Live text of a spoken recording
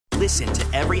Listen to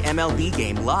every MLB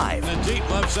game live. In the deep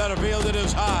left center field, it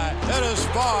is high, it is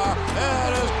far,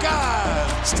 it is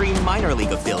gone. Stream minor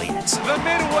league affiliates. The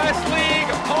Midwest League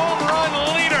home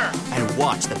run leader. And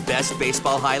watch the best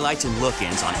baseball highlights and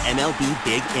look-ins on MLB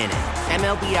Big Inning.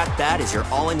 MLB At Bat is your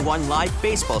all-in-one live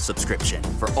baseball subscription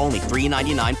for only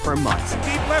 $3.99 per month.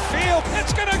 Deep left field,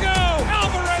 it's gonna go.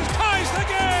 Alvarez ties the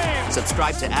game.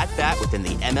 Subscribe to At Bat within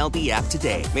the MLB app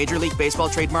today. Major League Baseball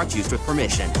trademarks used with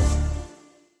permission.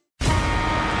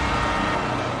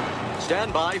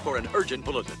 Stand by for an urgent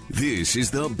bulletin. This is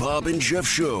the Bob and Jeff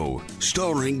Show,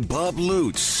 starring Bob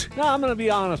Lutz. Now, I'm going to be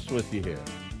honest with you here.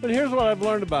 But here's what I've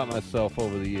learned about myself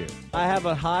over the years. I have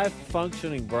a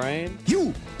high-functioning brain.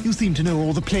 You seem to know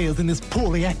all the players in this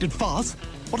poorly acted farce.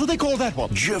 What do they call that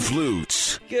one? Jeff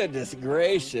Lutz. Goodness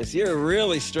gracious, you're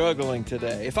really struggling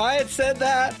today. If I had said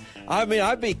that,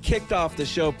 I'd be kicked off the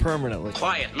show permanently.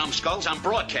 Quiet, numbskulls, I'm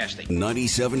broadcasting.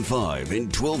 97.5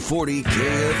 and 1240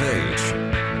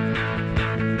 KFH.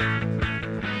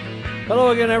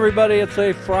 Hello again, everybody. It's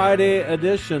a Friday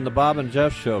edition, the Bob and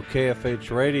Jeff Show, KFH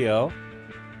Radio.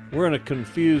 We're in a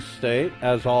confused state,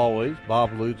 as always.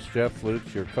 Bob Lutz, Jeff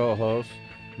Lutz, your co-host.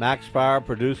 Max Bauer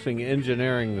producing,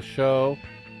 engineering the show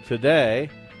today,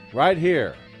 right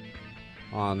here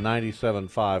on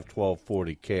 97.5,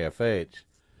 1240 KFH.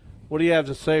 What do you have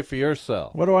to say for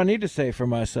yourself? What do I need to say for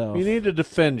myself? You need to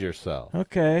defend yourself.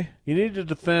 Okay. You need to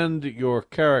defend your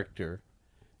character.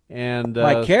 And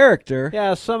my character?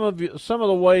 Yeah, some of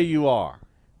the way you are.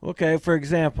 Okay, for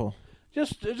example.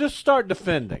 Just start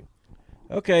defending.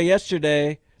 Okay,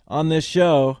 yesterday on this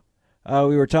show,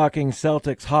 we were talking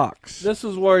Celtics Hawks. This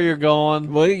is where you're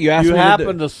going. Well, you asked me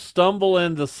happen to stumble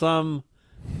into some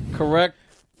correct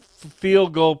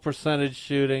field goal percentage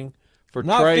shooting for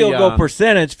not Trae field Young. goal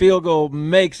percentage, field goal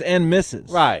makes and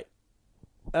misses. Right.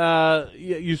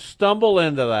 You stumble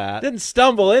into that. Didn't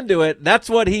stumble into it. That's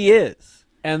what he is.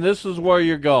 And this is where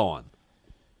you're going.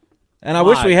 And I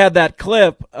wish we had that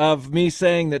clip of me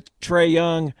saying that Trae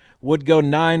Young would go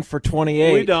 9 for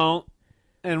 28. We don't.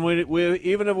 And we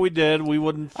even if we did, we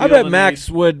wouldn't feel I bet Max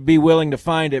would be willing to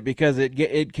find it because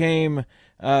it came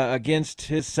against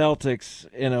his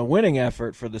Celtics in a winning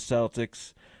effort for the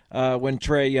Celtics when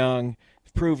Trae Young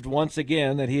proved once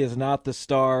again that he is not the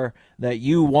star that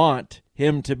you want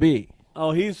him to be.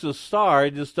 Oh, he's the star. He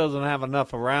just doesn't have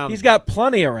enough around him. He's got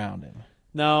plenty around him.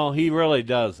 No, he really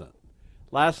doesn't.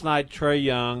 Last night, Trae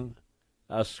Young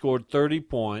scored 30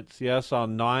 points. Yes,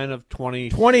 on 9 of 20.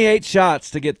 28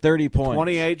 shots to get 30 points.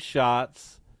 28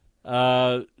 shots.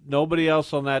 Nobody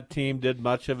else on that team did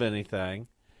much of anything.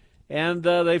 And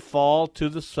they fall to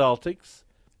the Celtics.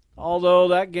 Although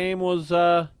that game was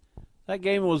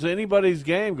anybody's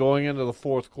game going into the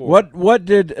fourth quarter. What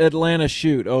did Atlanta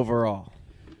shoot overall?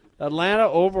 Atlanta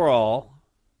overall,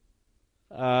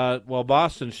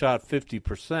 Boston shot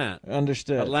 50%.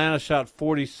 Understood. Atlanta shot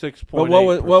 46.8%. But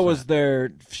what was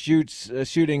their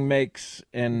shooting makes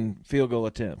and field goal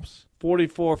attempts?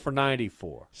 44 for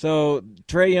 94. So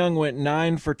Trae Young went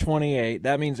 9 for 28.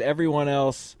 That means everyone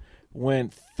else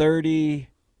went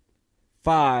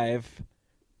 35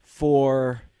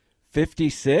 for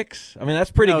 56. I mean,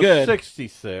 that's pretty good.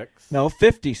 66. No,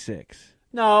 56.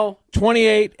 No.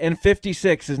 28 and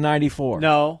 56 is 94.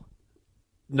 No.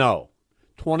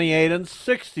 28 and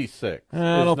 66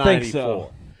 I don't 94. think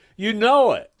so. You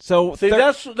know it. So see,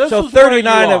 this so is 39 where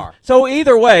you of are. so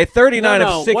either way, 39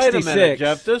 of 66. Wait a minute,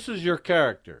 Jeff. This is your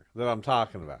character that I'm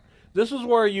talking about. This is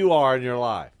where you are in your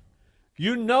life.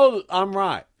 You know that I'm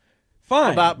right.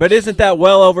 Fine, but isn't that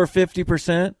well over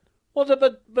 50%? Well,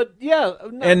 but yeah.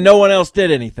 No, and no one else did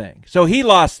anything. So he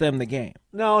lost them the game.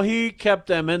 No, he kept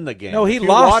them in the game. No, he if you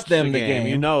lost watch them the game.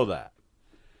 You know that.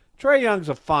 Trae Young's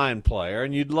a fine player,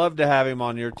 and you'd love to have him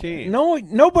on your team. No,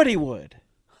 nobody would.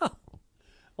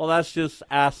 Well, that's just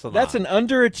asinine. That's an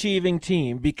underachieving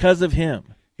team because of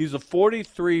him. He's a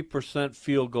 43%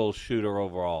 field goal shooter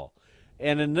overall.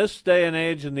 And in this day and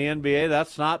age in the NBA,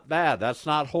 that's not bad. That's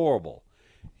not horrible.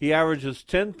 He averages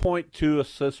 10.2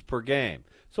 assists per game.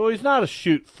 So he's not a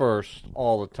shoot first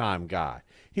all the time guy.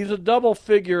 He's a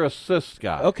double-figure assist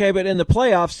guy. Okay, but in the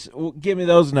playoffs, give me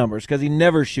those numbers because he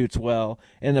never shoots well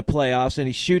in the playoffs, and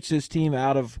he shoots his team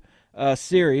out of a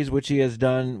series, which he has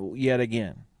done yet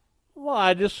again. Well,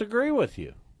 I disagree with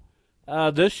you.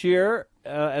 This year,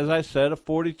 as I said, a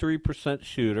 43%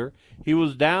 shooter. He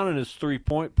was down in his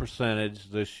three-point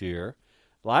percentage this year.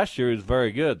 Last year he was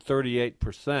very good,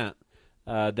 38%,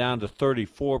 down to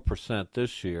 34%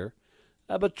 this year.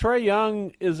 But Trae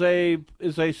Young is a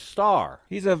star.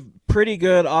 He's a pretty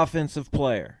good offensive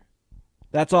player.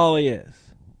 That's all he is.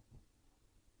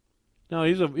 No,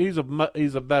 he's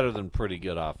a better than pretty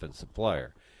good offensive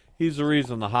player. He's the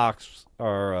reason the Hawks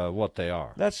are what they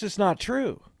are. That's just not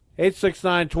true.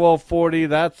 869-1240,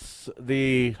 that's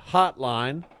the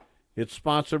hotline. It's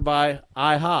sponsored by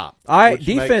IHOP.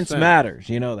 Defense matters.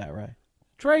 You know that, right?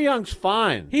 Trae Young's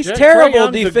fine. He's Trae terrible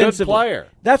Young's defensively. a good player.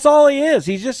 That's all he is.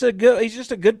 He's just a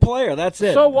good player. That's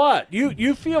it. So what?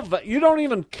 You feel you don't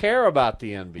even care about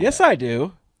the NBA. Yes, I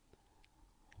do.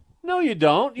 No, you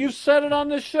don't. You've said it on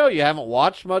this show. You haven't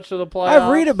watched much of the playoffs.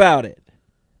 I read about it.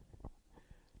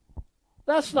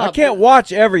 That's not. I can't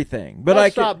watch everything, but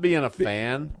that's I can. not being a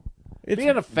fan. Being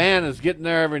a fan is getting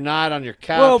there every night on your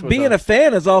couch. Well, being a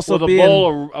fan is also with being a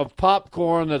bowl of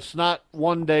popcorn that's not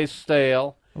one day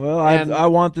stale. Well, I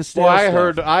want the stale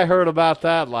stuff. stuff. I heard about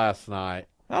that last night.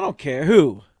 I don't care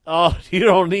who. Oh, you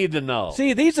don't need to know.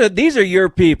 See, these are your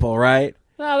people, right?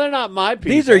 No, they're not my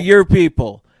people. These are your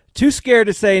people. Too scared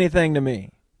to say anything to me.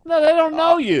 No, they don't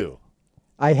know you.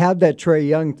 I have that Trae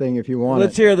Young thing if you want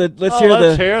Let's it. hear that,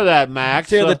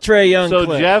 Max. Let's hear the Trae Young so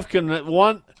clip. Jeff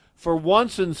can for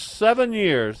once in 7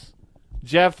 years,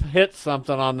 Jeff hit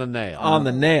something on the nail. On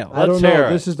the nail. I don't Let's know. hear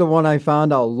it. This is the one I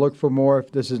found. I'll look for more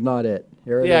if this is not it.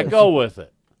 Here it is. Go with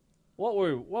it. What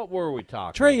were we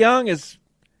talking? Trae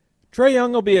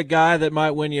Young will be a guy that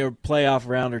might win you a playoff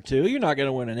round or two. You're not going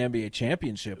to win an NBA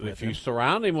championship with If him. you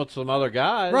surround him with some other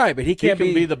guys, Right, but he can't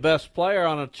be the best player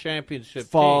on a championship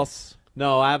false. team.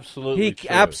 No, absolutely. He true.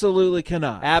 absolutely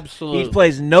cannot. Absolutely. He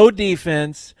plays no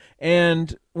defense,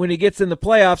 and when he gets in the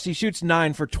playoffs, he shoots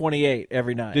 9 for 28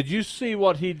 every night. Did you see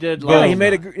what he did Yeah, last he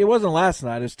made night? it wasn't last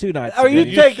night. It was 2 nights Are ago.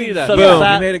 you taking that? Boom.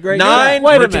 He made a great 9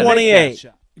 for for 28.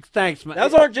 Thanks, man.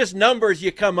 Those aren't just numbers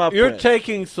you come up You're with.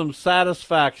 taking some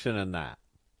satisfaction in that.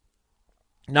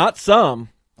 Not some.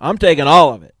 I'm taking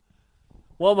all of it.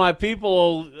 Well, my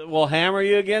people will hammer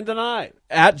you again tonight.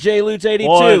 At JLutz82,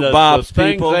 Boy, Bob's the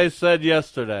things people. they said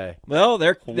yesterday. Well,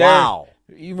 they're wow.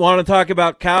 You want to talk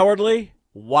about cowardly?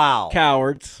 Wow.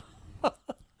 Cowards.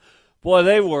 Boy,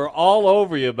 they were all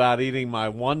over you about eating my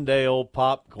one-day-old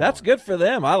popcorn. That's good for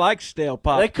them. I like stale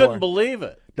popcorn. They couldn't believe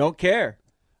it. Don't care.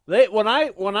 When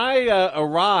I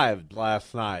arrived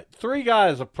last night, 3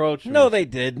 guys approached me. No, they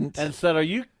didn't. And said, "Are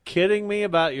you kidding me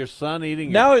about your son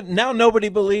eating?" Now nobody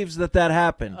believes that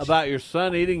happened. About your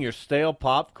son eating your stale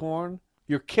popcorn?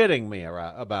 You're kidding me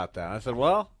about that. I said,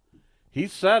 "Well, he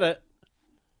said it,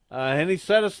 and he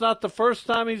said it's not the first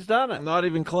time he's done it. Not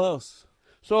even close."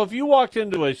 So if you walked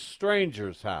into a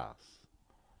stranger's house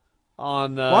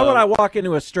on why would I walk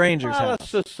into a stranger's house?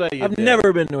 Let's just say I've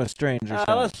never been to a stranger's house.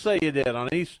 Let's say you did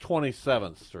on East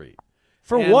 27th Street.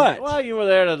 For what? Well, you were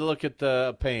there to look at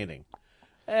the painting.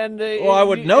 And I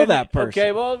would know that person.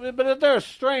 Okay, well, but if they're a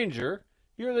stranger,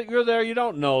 you're there. You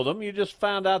don't know them. You just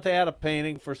found out they had a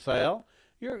painting for sale.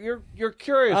 You're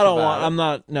curious. I don't about want. it. I'm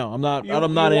not. No, I'm not.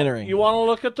 I'm not entering. You want to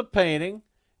look at the painting,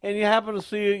 and you happen to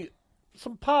see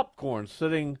some popcorn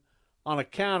sitting on a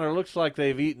counter. Looks like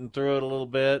they've eaten through it a little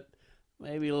bit.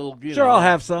 Maybe a little. Sure, I'll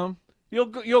have some.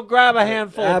 You'll grab a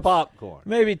handful of popcorn.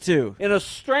 Maybe 2 in a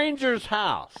stranger's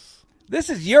house. This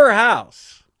is your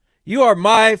house. You are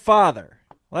my father.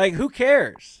 Like, who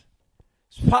cares?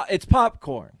 It's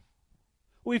popcorn.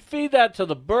 We feed that to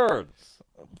the birds.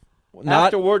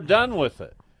 After we're done with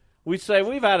it, we say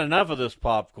we've had enough of this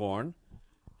popcorn.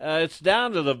 It's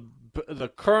down to the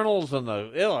kernels and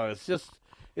it's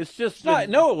just.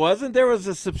 No, it wasn't. There was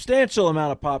a substantial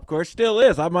amount of popcorn. Still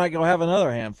is. I might go have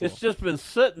another handful. It's just been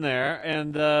sitting there,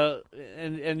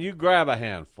 and you grab a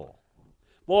handful.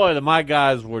 Boy, my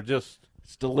guys were just.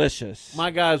 It's delicious.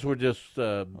 My guys were just.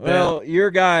 Your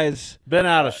guys been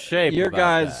out of shape. Your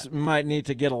guys that. might need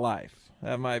to get a life.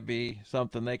 That might be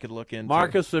something they could look into.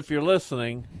 Marcus, if you're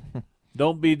listening,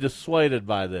 don't be dissuaded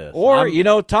by this. Or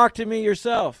talk to me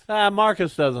yourself.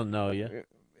 Marcus doesn't know you.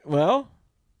 Well,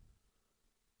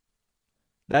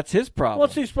 that's his problem.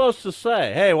 What's he supposed to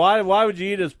say? Hey, why would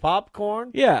you eat his popcorn?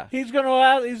 Yeah, he's gonna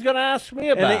ask me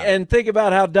about it. And think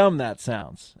about how dumb that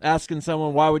sounds. Asking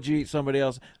someone why would you eat somebody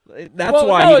else? That's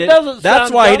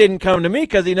why he didn't come to me,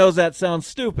 because he knows that sounds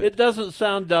stupid. It doesn't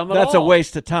sound dumb at all. That's a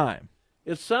waste of time.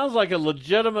 It sounds like a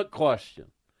legitimate question.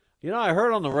 I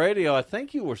heard on the radio. I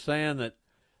think you were saying that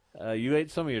you ate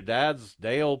some of your dad's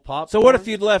day-old popcorn. So what if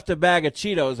you'd left a bag of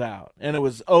Cheetos out and it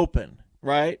was open?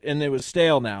 Right, and it was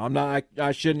stale now.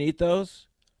 I shouldn't eat those?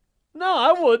 No,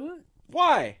 I wouldn't.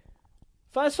 Why?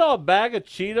 If I saw a bag of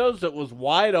Cheetos that was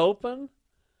wide open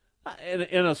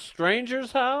in a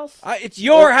stranger's house, it's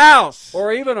your house,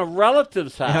 or even a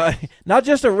relative's house, not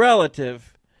just a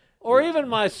relative, or even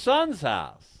my son's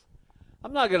house.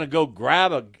 I'm not going to go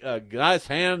grab a nice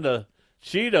hand of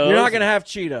Cheetos. You're not going to have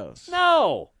Cheetos.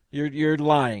 No, you're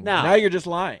lying. Now you're just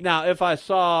lying. Now, if I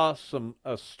saw a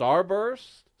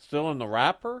Starburst still in the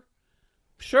wrapper,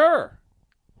 Sure.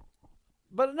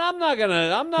 But I'm not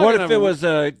gonna. What if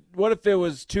it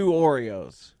was 2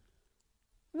 Oreos?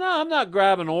 No, I'm not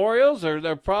grabbing Oreos.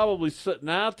 They're probably sitting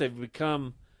out. They've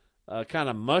become kind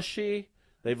of mushy.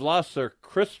 They've lost their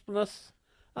crispness.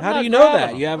 How do you know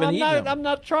that? You haven't eaten them. I'm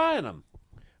not trying them.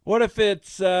 What if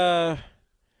it's a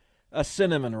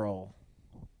cinnamon roll?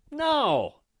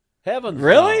 No. Heavens.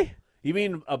 Really? No. You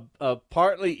mean a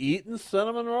partly eaten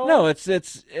cinnamon roll? No, it's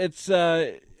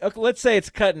let's say it's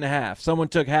cut in half. Someone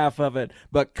took half of it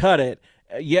but cut it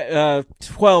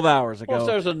 12 hours ago. Well, if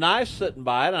there's a knife sitting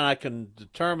by it and I can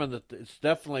determine that it's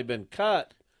definitely been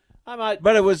cut, I might.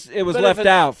 But it was left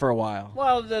out for a while.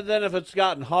 Well, then if it's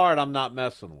gotten hard, I'm not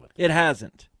messing with it. It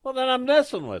hasn't. Well, then I'm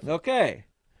messing with it. Okay.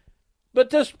 But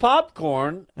this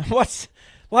popcorn. What's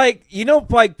like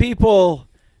people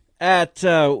at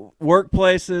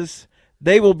workplaces,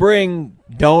 they will bring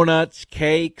donuts,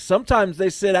 cake. Sometimes they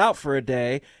sit out for a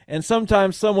day, and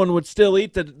sometimes someone would still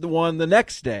eat the one the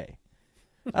next day.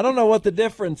 I don't know what the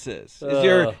difference is.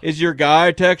 Is your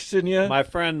guy texting you? My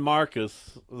friend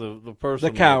Marcus, the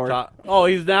person, the coward.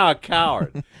 He's now a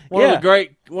coward. One of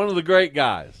the great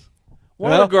guys.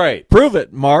 One of the great. Prove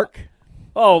it, Mark.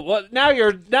 Oh, well, now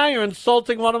you're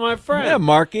insulting one of my friends. Yeah,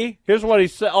 Marky. Here's what he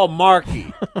said. Oh,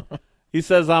 Marky. He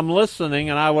says, I'm listening,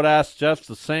 and I would ask Jeff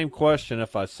the same question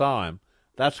if I saw him.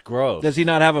 That's gross. Does he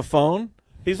not have a phone?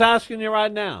 He's asking you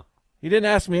right now. He didn't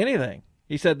ask me anything.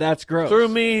 He said that's gross. Through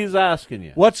me, he's asking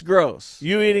you. What's gross?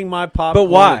 You eating my popcorn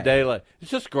but why? A day late. It's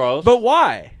just gross. But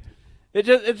why? It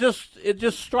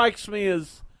just strikes me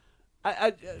as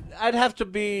I'd have to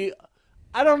be.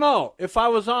 I don't know, if I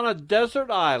was on a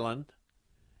desert island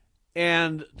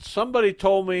and somebody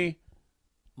told me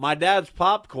my dad's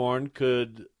popcorn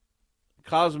could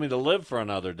cause me to live for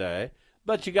another day,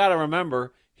 but you got to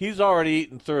remember he's already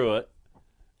eaten through it,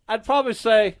 I'd probably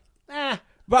say,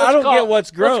 But I don't get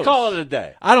what's gross. Let's call it a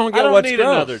day. I don't get what's need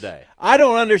gross. Another day. I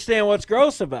don't understand what's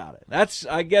gross about it. That's,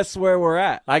 I guess, where we're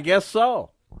at. I guess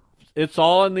so. It's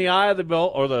all in the eye of the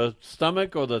bill, or the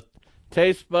stomach, or the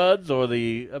taste buds, or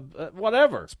the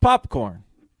whatever. It's popcorn,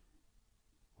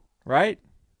 right?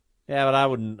 Yeah, but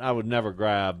I would never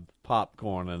grab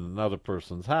popcorn in another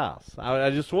person's house. I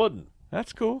just wouldn't.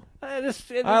 That's cool.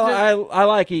 I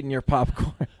like eating your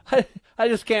popcorn. I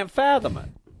just can't fathom it.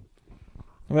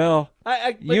 Well,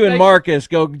 you and Marcus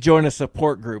go join a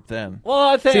support group then. Well,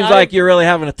 I think seems like you're really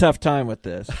having a tough time with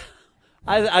this.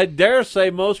 I dare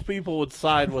say most people would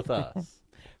side with us.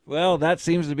 Well, that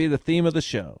seems to be the theme of the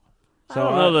show. So I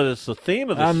don't know that it's the theme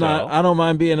of the show. I don't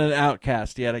mind being an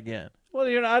outcast yet again. Well,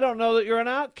 I don't know that you're an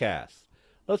outcast.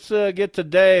 Let's get to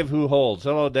Dave, who holds.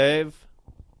 Hello, Dave.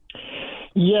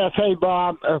 Yes, hey,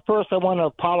 Bob. First, I want to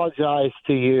apologize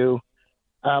to you.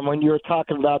 When you were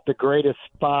talking about the greatest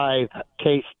 5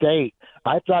 K-State,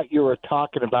 I thought you were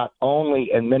talking about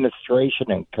only administration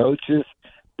and coaches.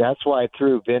 That's why I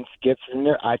threw Vince Gibson in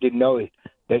there. I didn't know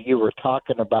that you were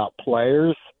talking about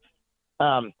players.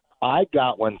 I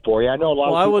got one for you. I know a lot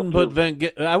of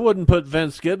people I wouldn't put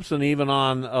Vince Gibson even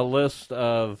on a list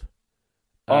of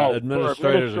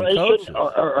administrators and coaches.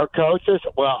 Or coaches?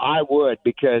 Well, I would,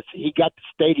 because he got the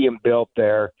stadium built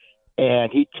there,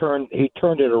 and he turned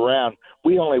it around.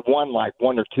 We only won like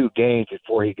 1 or 2 games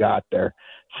before he got there.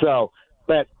 So,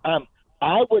 but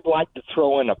I would like to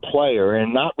throw in a player,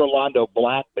 and not Rolando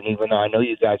Blackman, even though I know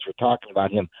you guys were talking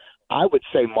about him. I would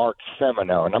say Mark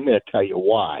Semino, and I'm going to tell you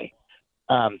why.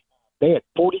 They had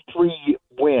 43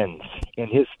 wins in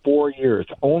his 4 years.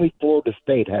 Only Florida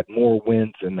State had more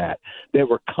wins than that. They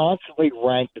were constantly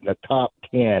ranked in the top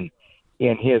 10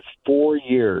 in his 4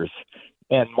 years.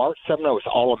 And Mark Semino was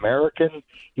All-American.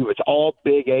 He was all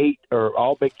Big 8 or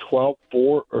all Big 12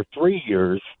 4 or 3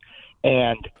 years.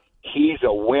 And he's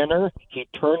a winner. He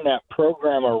turned that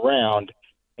program around.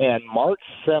 And Mark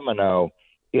Semino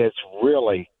is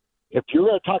really, if you're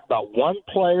going to talk about one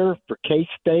player for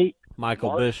K-State,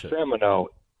 Michael Bishop. Mark Semino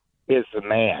is the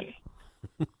man.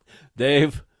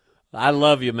 Dave, I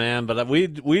love you, man, but we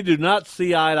do not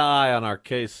see eye to eye on our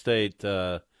K-State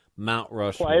Mount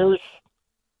Rushmore. Players?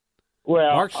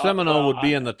 Well, Mark Semino would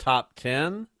be in the top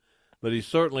 10, but he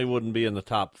certainly wouldn't be in the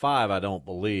top 5, I don't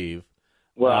believe.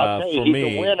 Well, I'll tell you,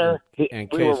 he's a winner.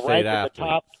 And K-State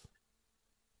athletes.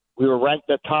 We were ranked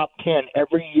the top 10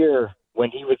 every year when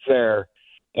he was there.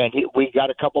 And we got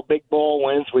a couple big bowl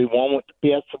wins. We won with the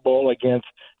Fiesta Bowl against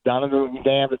Donovan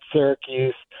McNabb at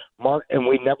Syracuse. And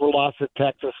we never lost to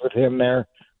Texas with him there.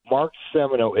 Mark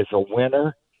Semino is a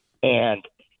winner, and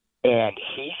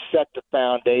he set the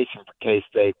foundation for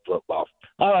K-State football.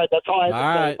 All right, that's all I have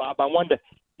to say, Bob. I wanted to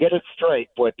get it straight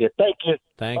with you. Thank you.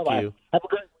 Thank Bye-bye. you. Have a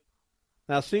great week.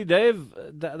 Now, see, Dave,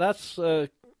 that's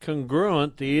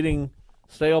congruent to eating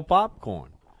stale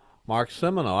popcorn. Mark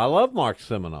Semino. I love Mark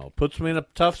Semino. Puts me in a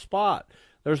tough spot.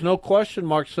 There's no question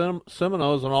Mark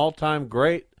Semino is an all-time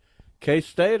great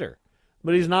K-Stater,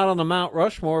 but he's not on the Mount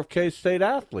Rushmore of K-State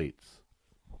athletes.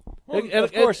 Well,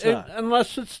 of course not.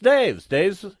 Unless it's Dave's.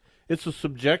 Dave's, it's a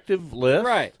subjective list.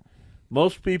 Right.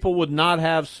 Most people would not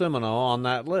have Semino on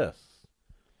that list.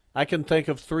 I can think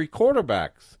of 3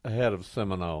 quarterbacks ahead of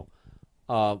Semino.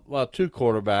 2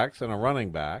 quarterbacks and a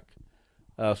running back.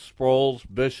 Sproles,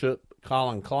 Bishop,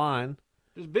 Colin Klein.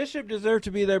 Does Bishop deserve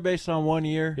to be there based on 1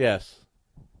 year? Yes.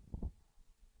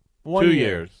 1 2 year.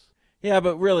 years. Yeah,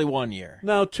 but really 1 year.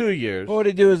 No, 2 years. What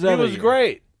did he do his other He was year?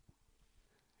 great.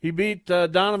 He beat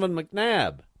Donovan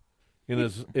McNabb in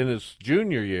his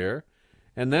junior year,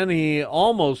 and then he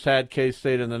almost had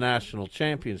K-State in the national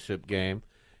championship game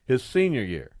his senior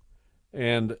year,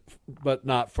 but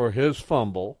not for his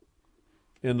fumble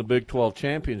in the Big 12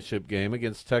 championship game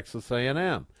against Texas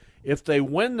A&M. If they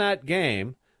win that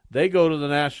game, they go to the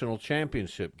national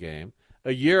championship game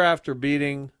a year after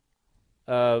beating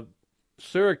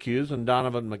Syracuse and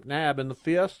Donovan McNabb in the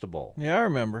Fiesta Bowl. Yeah, I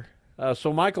remember.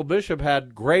 So Michael Bishop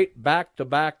had great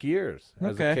back-to-back years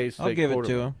as a K-State I'll give it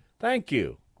quarterback. to him. Thank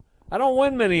you. I don't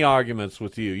win many arguments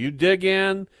with you. You dig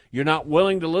in. You're not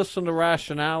willing to listen to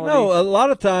rationality. No, a lot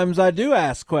of times I do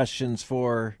ask questions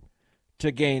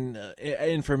to gain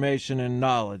information and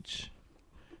knowledge.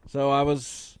 So I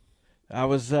was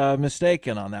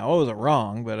mistaken on that. I wasn't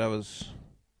wrong, but I was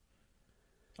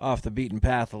off the beaten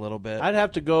path a little bit. I'd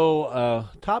have to go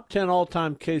top 10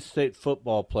 all-time K-State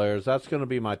football players. That's going to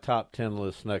be my top 10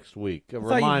 list next week. I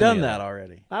thought you've done that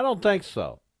already. I don't think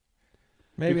so.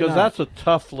 Maybe because not. that's a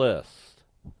tough list.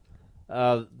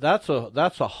 That's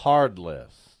a hard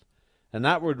list, and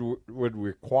that would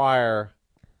require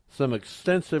some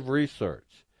extensive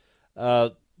research.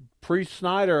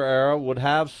 Pre-Snyder era would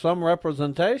have some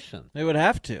representation. They would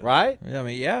have to, right? I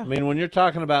mean, yeah. I mean, when you're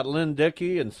talking about Lynn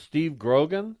Dickey and Steve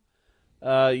Grogan,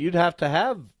 you'd have to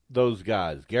have those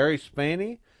guys. Gary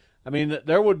Spaney. I mean,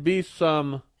 there would be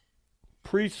some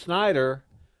pre-Snyder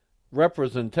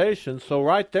representation. So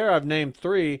right there, I've named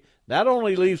 3. That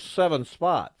only leaves 7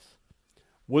 spots.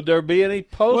 Would there be any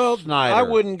post-Snyder? I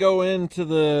wouldn't go into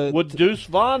the... Would Deuce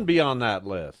Vaughn be on that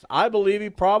list? I believe he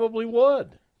probably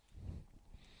would.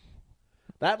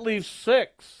 That leaves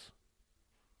 6.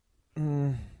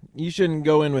 You shouldn't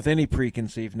go in with any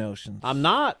preconceived notions. I'm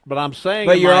not, but I'm saying...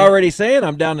 But you're already saying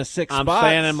I'm down to 6 spots. I'm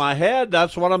saying in my head,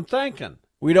 that's what I'm thinking.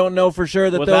 We don't know for sure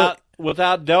that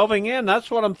without delving in,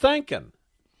 that's what I'm thinking.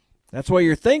 That's what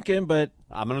you're thinking, but...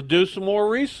 I'm going to do some more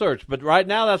research, but right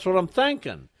now that's what I'm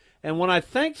thinking. And when I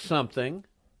think something,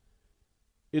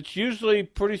 it's usually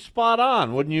pretty spot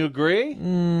on. Wouldn't you agree?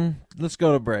 Let's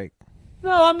go to break.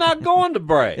 No, I'm not going to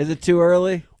break. Is it too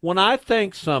early? When I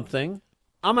think something,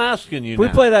 I'm asking you Can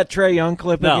now. we play that Trae Young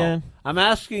clip again? I'm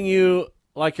asking you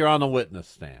like you're on the witness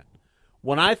stand.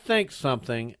 When I think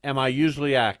something, am I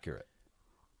usually accurate?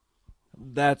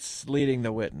 That's leading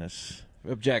the witness.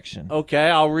 Objection. Okay,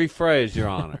 I'll rephrase, Your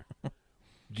Honor.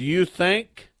 Do you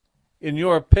think, in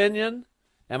your opinion,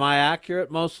 am I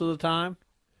accurate most of the time?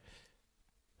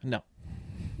 No.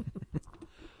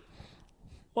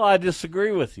 Well, I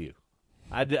disagree with you.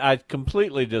 I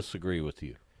completely disagree with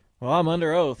you. Well, I'm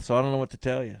under oath, so I don't know what to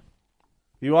tell you.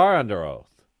 You are under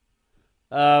oath.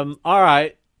 All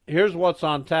right, here's what's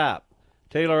on tap.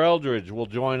 Taylor Eldrige will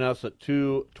join us at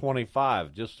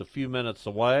 2:25, just a few minutes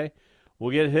away.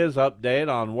 We'll get his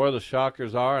update on where the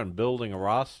Shockers are in building a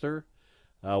roster,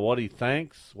 what he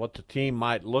thinks, what the team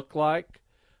might look like.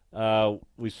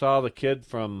 We saw the kid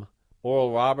from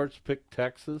Oral Roberts pick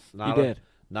Texas. He did.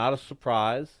 Not a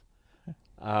surprise.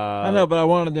 I know, but I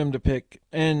wanted them to pick,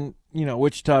 and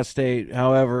Wichita State.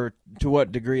 However, to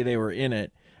what degree they were in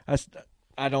it,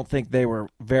 I don't think they were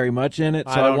very much in it.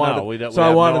 So I don't know.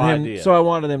 So I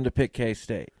wanted them to pick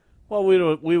K-State. Well,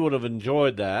 we would have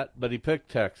enjoyed that, but he picked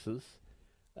Texas,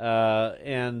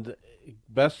 and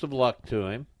best of luck to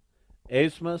him.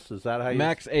 Asmus, is that how you?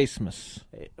 Max Asmus.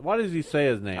 Why does he say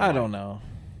his name? I don't know.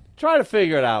 Try to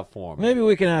figure it out for me. Maybe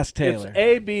we can ask Taylor.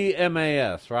 It's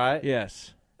Abmas, right?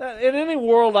 Yes. In any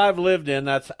world I've lived in,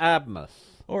 that's Abmas.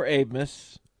 Or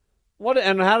Abmas. What?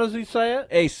 And how does he say it?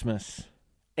 Asmus.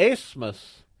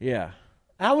 Asmus? Yeah.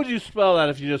 How would you spell that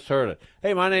if you just heard it?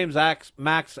 Hey, my name's Max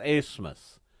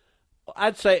Asmus.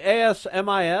 I'd say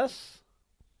A-S-M-I-S?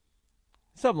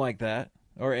 Something like that.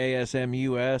 Or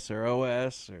A-S-M-U-S or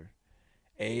O-S or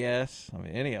A-S. I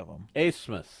mean, any of them.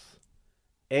 Asmus.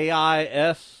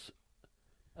 A-I-S-M-U-S.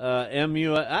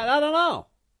 I don't know.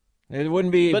 It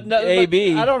wouldn't be A-B.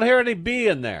 A-B. I don't hear any B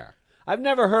in there. I've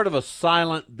never heard of a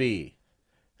silent B.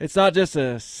 It's not just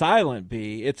a silent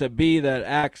B. It's a B that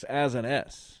acts as an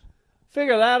S.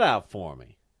 Figure that out for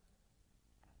me.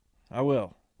 I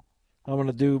will. I'm going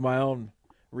to do my own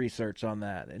research on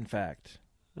that, in fact.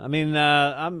 I mean,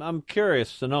 I'm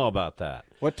curious to know about that.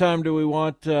 What time do we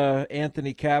want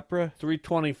Anthony Capra?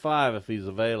 3:25 if he's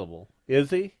available. Is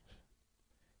he?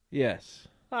 Yes.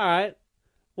 All right.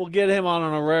 We'll get him on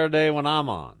a rare day when I'm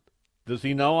on. Does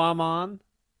he know I'm on?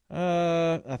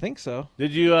 I think so.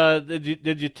 Did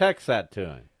you text that to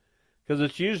him? Because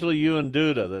it's usually you and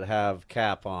Duda that have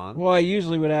Cap on. Well, I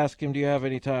usually would ask him, do you have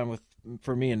any time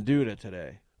for me and Duda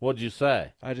today? What'd you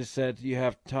say? I just said, do you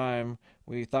have time?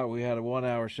 We thought we had a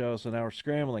 1-hour show, so now we're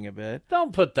scrambling a bit.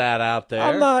 Don't put that out there.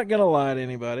 I'm not going to lie to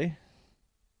anybody.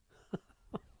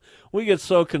 We get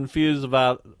so confused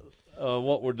about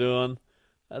what we're doing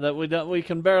that we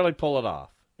can barely pull it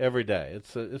off every day.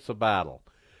 It's a battle.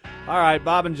 All right,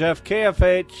 Bob and Jeff,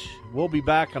 KFH. We'll be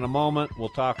back in a moment. We'll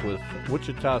talk with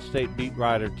Wichita State beat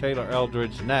writer Taylor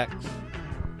Eldrige next.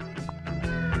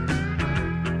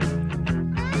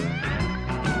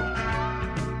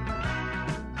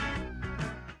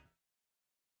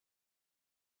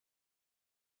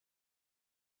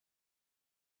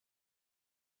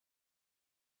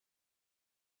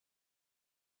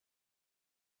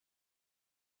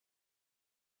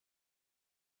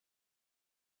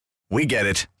 We get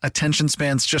it. Attention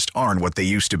spans just aren't what they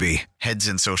used to be. Heads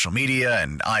in social media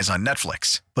and eyes on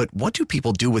Netflix. But what do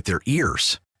people do with their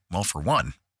ears? Well, for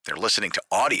one, they're listening to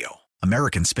audio.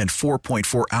 Americans spend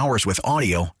 4.4 hours with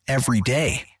audio every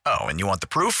day. Oh, and you want the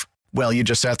proof? Well, you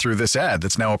just sat through this ad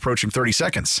that's now approaching 30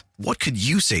 seconds. What could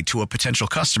you say to a potential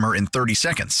customer in 30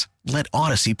 seconds? Let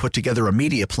Odyssey put together a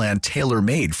media plan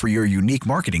tailor-made for your unique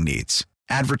marketing needs.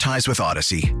 Advertise with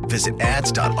Odyssey. Visit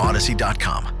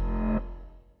ads.odyssey.com.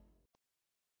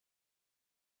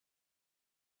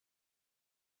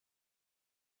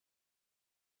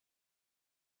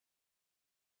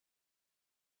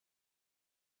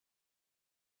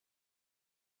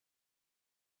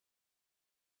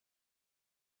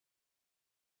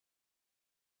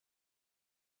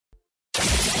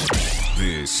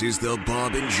 This is the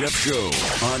Bob and Jeff Show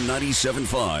on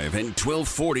 97.5 and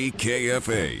 1240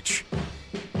 KFH.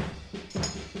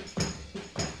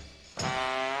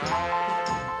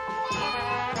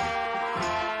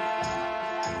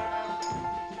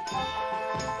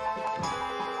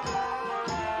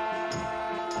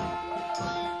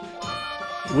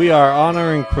 We are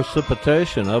honoring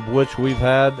precipitation, of which we've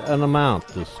had an amount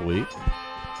this week.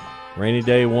 Rainy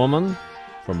Day Woman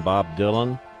from Bob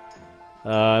Dylan.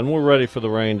 And we're ready for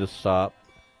the rain to stop.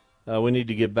 We need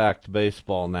to get back to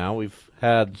baseball now. We've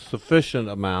had sufficient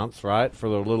amounts, right, for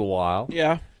a little while.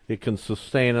 Yeah. It can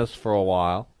sustain us for a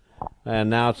while.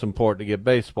 And now it's important to get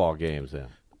baseball games in.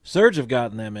 Surge have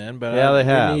gotten them in, but yeah, they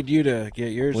have. We need you to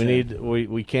get yours in.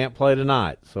 We can't play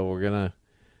tonight, so we're going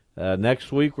to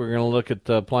next week we're going to look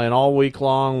at playing all week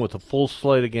long with a full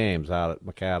slate of games out at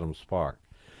McAdams Park.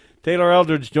 Taylor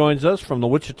Eldrige joins us from the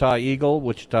Wichita Eagle,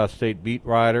 Wichita State beat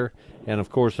writer, and,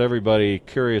 of course, everybody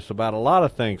curious about a lot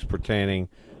of things pertaining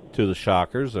to the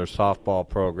Shockers, their softball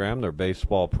program, their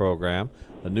baseball program,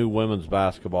 a new women's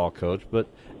basketball coach. But,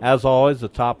 as always, the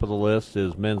top of the list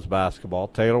is men's basketball.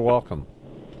 Taylor, welcome.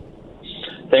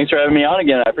 Thanks for having me on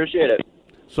again. I appreciate it.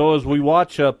 So as we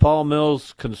watch Paul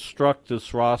Mills construct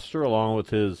this roster along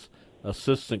with his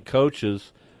assistant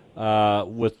coaches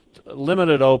with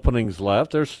limited openings left,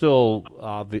 there's still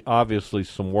obviously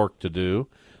some work to do.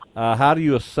 How do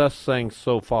you assess things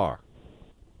so far?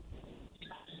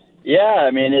 Yeah, I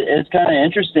mean, it's kind of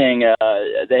interesting.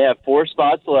 They have 4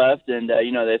 spots left, and,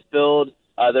 they filled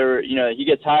he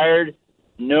gets hired,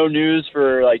 no news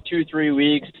for like 2-3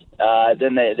 weeks.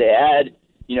 Then they add,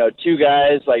 2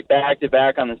 guys like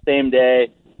back-to-back on the same day.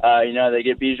 They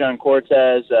get Bijan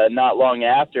Cortez not long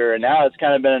after, and now it's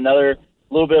kind of been another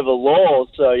little bit of a lull.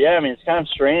 So, yeah, I mean, it's kind of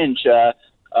strange. I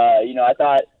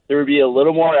thought there would be a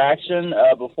little more action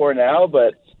before now,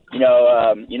 but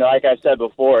like I've said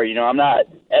before, I'm not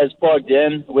as plugged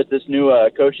in with this new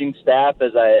coaching staff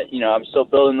as I'm still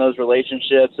building those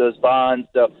relationships, those bonds.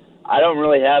 So I don't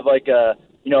really have like a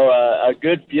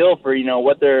good feel for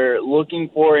what they're looking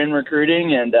for in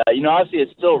recruiting, and obviously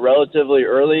it's still relatively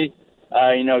early.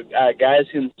 Guys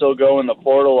can still go in the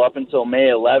portal up until May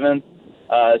 11th.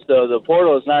 So the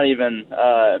portal is not even,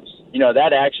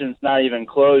 that action's not even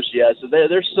closed yet. So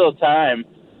there's still time.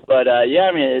 But,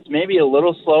 it's maybe a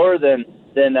little slower than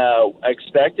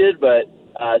expected, but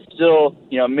still,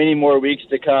 many more weeks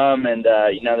to come. And,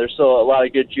 there's still a lot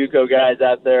of good JUCO guys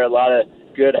out there, a lot of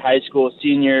good high school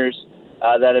seniors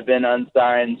that have been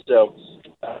unsigned. So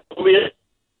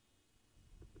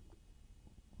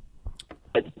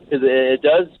because it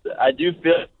does. I do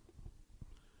feel.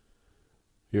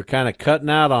 You're kind of cutting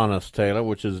out on us, Taylor,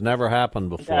 which has never happened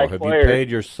before. Have you paid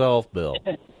your cell bill?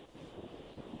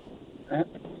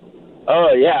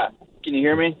 Oh, yeah. Can you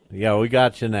hear me? Yeah, we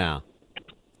got you now.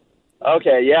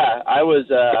 Okay, yeah. I was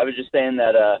just saying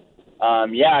that,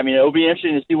 yeah, I mean, it'll be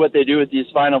interesting to see what they do with these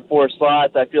final 4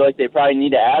 slots. I feel like they probably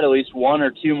need to add at least 1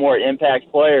 or 2 more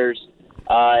impact players,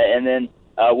 and then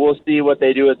we'll see what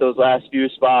they do with those last few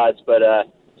spots. But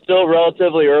still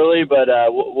relatively early, but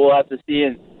we'll have to see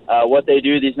what they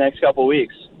do these next couple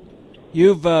weeks.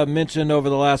 You've mentioned over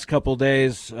the last couple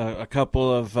days a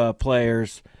couple of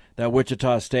players that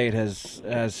Wichita State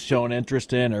has shown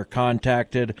interest in or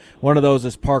contacted. One of those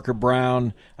is Parker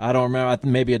Brown. I don't remember,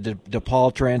 maybe a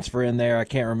DePaul transfer in there. I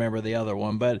can't remember the other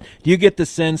one. But do you get the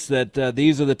sense that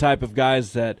these are the type of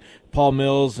guys that Paul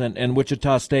Mills and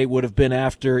Wichita State would have been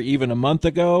after even a month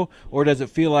ago? Or does it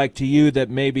feel like to you that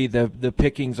maybe the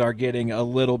pickings are getting a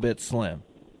little bit slim?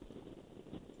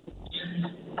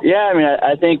 Yeah, I mean,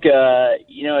 I think,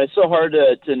 it's so hard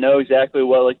to know exactly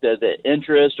what, like, the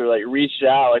interest or, like, reached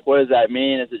out. Like, what does that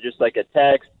mean? Is it just, like, a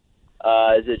text?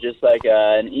 Is it just, like,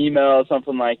 an email,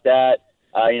 something like that?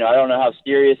 I don't know how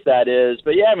serious that is.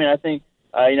 But, yeah, I mean, I think,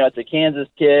 it's a Kansas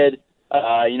kid.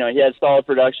 He had solid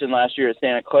production last year at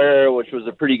Santa Clara, which was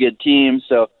a pretty good team.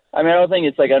 So, I mean, I don't think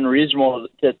it's, like, unreasonable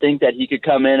to think that he could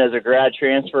come in as a grad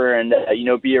transfer and,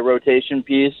 be a rotation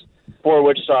piece for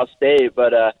Wichita State.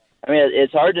 But, I mean,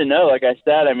 it's hard to know. Like I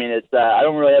said, I mean, it's I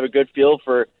don't really have a good feel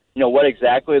for, what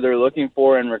exactly they're looking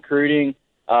for in recruiting.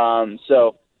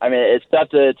 So, I mean, it's tough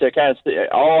to kind of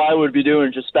all I would be doing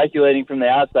is just speculating from the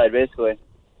outside, basically.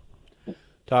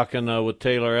 Talking with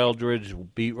Taylor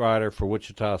Eldrige, beat writer for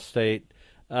Wichita State.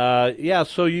 Yeah,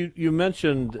 so you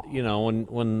mentioned,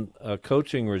 when a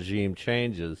coaching regime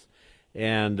changes,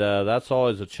 and that's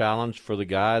always a challenge for the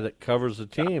guy that covers the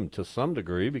team to some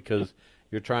degree because –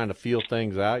 you're trying to feel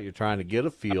things out. You're trying to get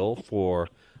a feel for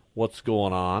what's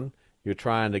going on. You're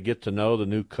trying to get to know the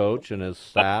new coach and his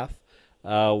staff.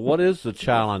 What is the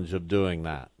challenge of doing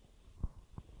that?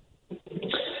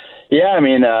 Yeah, I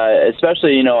mean,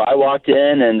 especially, I walked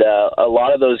in and a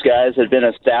lot of those guys had been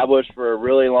established for a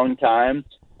really long time.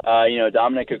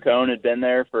 Dominic Cocone had been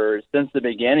there since the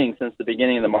beginning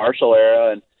of the Marshall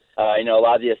era. And, a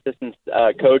lot of the assistant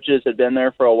coaches had been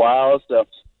there for a while. So,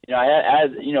 I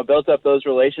had built up those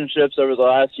relationships over the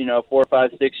last, 4,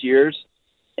 5, 6 years.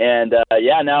 And,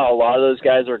 now a lot of those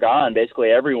guys are gone, basically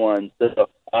everyone. So,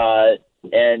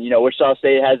 Wichita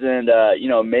State hasn't,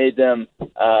 made them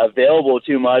available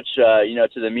too much, to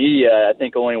the media. I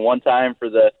think only one time for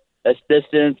the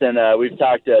assistants, and we've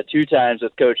talked 2 times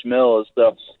with Coach Mills.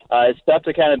 So it's tough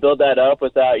to kind of build that up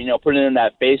without, putting in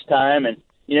that face time. And,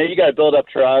 you got to build up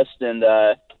trust and,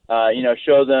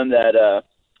 show them that,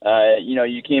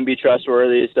 you can be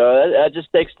trustworthy. So that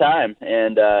just takes time.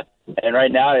 And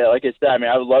right now, like I said, I mean,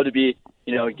 I would love to be,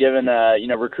 given,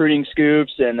 recruiting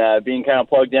scoops and being kind of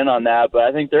plugged in on that. But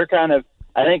I think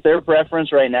their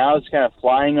preference right now is kind of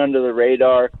flying under the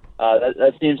radar.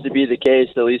 That seems to be the case,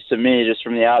 at least to me, just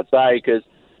from the outside, because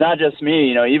it's not just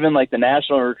me, even like the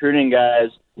national recruiting guys,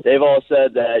 they've all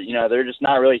said that, they're just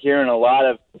not really hearing a lot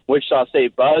of Wichita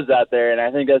State buzz out there. And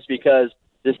I think that's because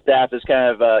this staff is kind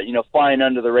of, flying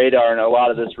under the radar in a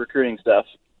lot of this recruiting stuff.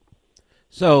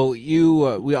 So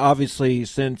we obviously,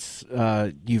 since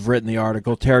you've written the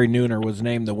article, Terry Nooner was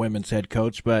named the women's head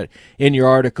coach, but in your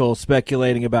article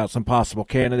speculating about some possible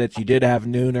candidates, you did have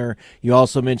Nooner. You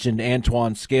also mentioned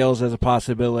Antoine Scales as a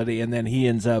possibility, and then he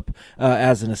ends up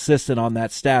as an assistant on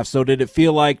that staff. So did it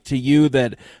feel like to you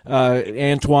that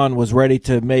Antoine was ready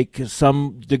to make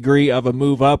some degree of a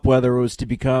move up, whether it was to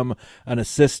become an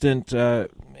assistant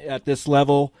at this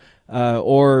level,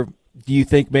 or do you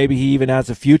think maybe he even has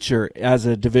a future as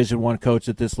a Division I coach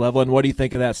at this level? And what do you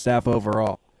think of that staff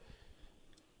overall?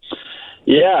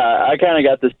 Yeah, I kind of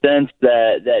got the sense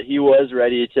that he was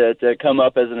ready to come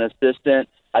up as an assistant.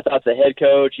 I thought the head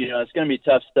coach, it's going to be a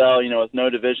tough sell, with no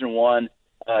Division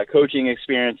I coaching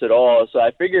experience at all. So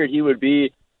I figured he would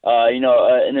be,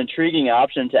 an intriguing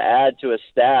option to add to a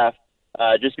staff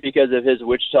just because of his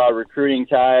Wichita recruiting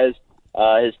ties,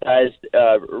 his ties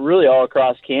really all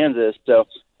across Kansas. So,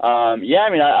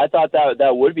 I thought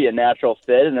that would be a natural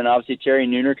fit. And then obviously Terry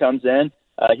Nooner comes in.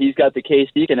 He's got the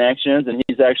KC connections, and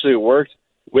he's actually worked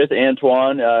with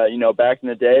Antoine, back in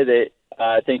the day.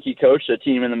 I think he coached a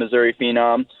team in the Missouri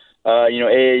Phenom,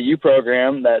 AAU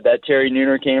program that Terry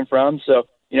Nooner came from. So,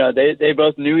 they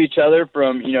both knew each other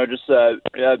from,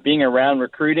 just being around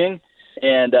recruiting.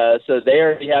 And so they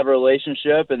already have a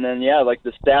relationship. And then, like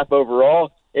the staff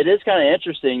overall, it is kind of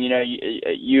interesting.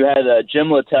 You had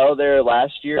Jim Littell there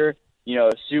last year.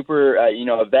 super,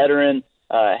 a veteran,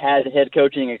 had head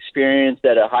coaching experience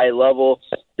at a high level.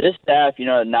 This staff,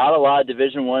 not a lot of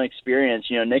Division I experience.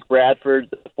 Nick Bradford,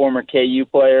 the former KU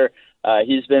player,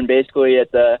 he's been basically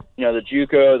at the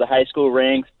JUCO, the high school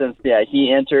ranks since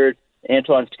he entered.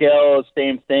 Antoine Scales,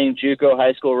 same thing, JUCO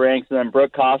high school ranks, and then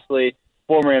Brooke Costley,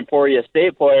 former Emporia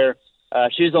State player.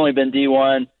 She's only been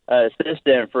D1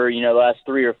 assistant for the last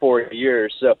 3 or 4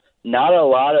 years, so not a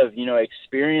lot of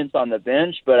experience on the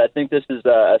bench. But I think this is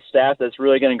a staff that's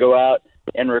really going to go out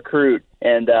and recruit,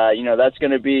 and that's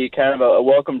going to be kind of a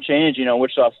welcome change.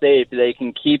 Wichita State, if they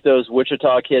can keep those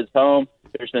Wichita kids home.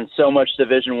 There's been so much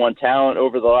Division I talent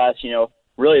over the last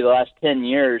really the last 10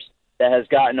 years that has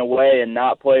gotten away and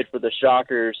not played for the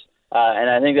Shockers. And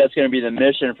I think that's going to be the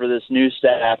mission for this new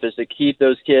staff, is to keep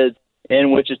those kids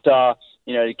in Wichita,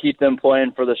 to keep them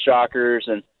playing for the Shockers.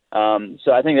 And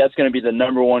so I think that's going to be the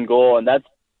number one goal. And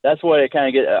that's what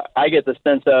I get the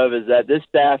sense of, is that this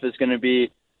staff is going to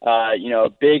be,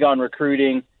 big on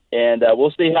recruiting. And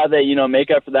we'll see how they, make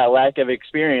up for that lack of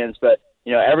experience. But,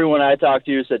 everyone I talked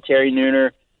to said Terry Nooner,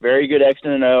 very good X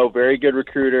and O, very good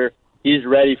recruiter. He's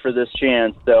ready for this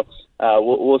chance. So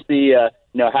we'll see,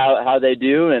 how they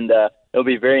do, and it'll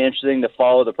be very interesting to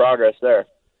follow the progress there.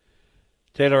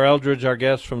 Taylor Eldrige, our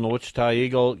guest from the Wichita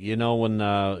Eagle. When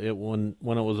it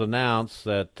was announced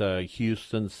that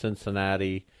Houston,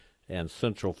 Cincinnati, and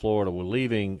Central Florida were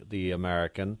leaving the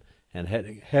American and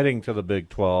heading to the Big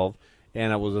 12,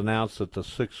 and it was announced that the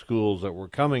 6 schools that were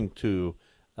coming to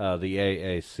the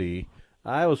AAC,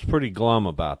 I was pretty glum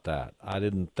about that. I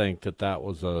didn't think that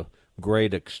was a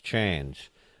great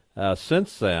exchange.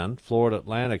 Since then, Florida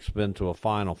Atlantic's been to a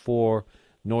Final Four.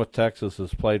 North Texas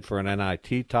has played for an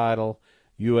NIT title.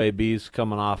 UAB's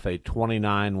coming off a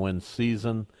 29-win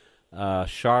season.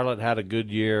 Charlotte had a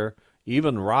good year.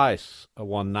 Even Rice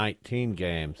won 19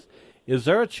 games. Is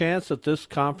there a chance that this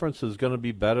conference is going to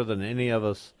be better than any of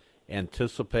us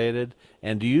anticipated?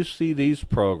 And do you see these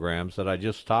programs that I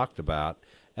just talked about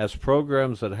as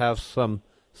programs that have some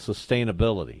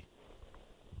sustainability?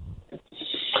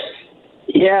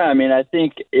 Yeah, I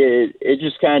think it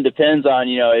just kind of depends on,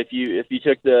 if you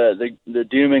took the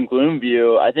doom and gloom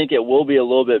view. I think it will be a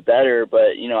little bit better,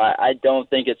 but I don't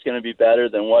think it's going to be better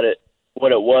than what it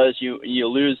was. You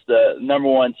lose the number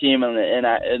one team in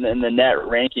the net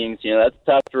rankings. That's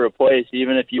tough to replace,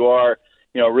 even if you are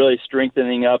really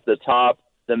strengthening up the top,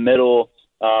 the middle,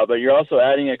 but you're also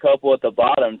adding a couple at the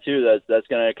bottom too. That's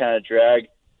going to kind of drag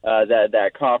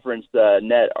that conference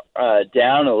net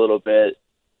down a little bit.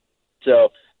 So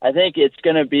I think it's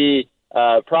going to be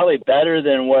probably better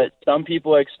than what some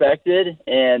people expected.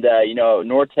 And,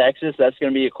 North Texas, that's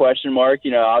going to be a question mark.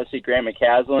 Obviously Grant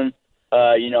McCaslin,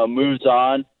 moves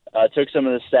on, took some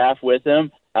of the staff with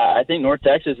him. I think North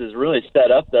Texas is really set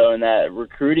up, though, in that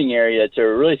recruiting area to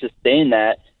really sustain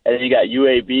that. And then you got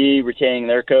UAB retaining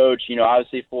their coach,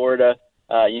 obviously Florida,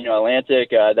 Atlantic,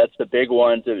 that's the big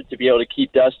one to be able to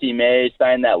keep Dusty May,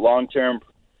 sign that long-term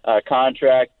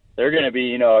contract. They're going to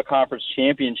be, a conference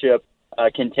championship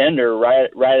contender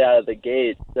right out of the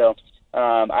gate. So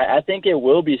I think it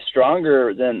will be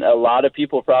stronger than a lot of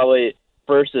people probably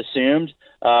first assumed,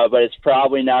 but it's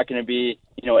probably not going to be,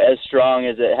 as strong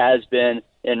as it has been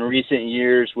in recent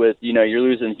years with, you're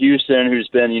losing Houston, who's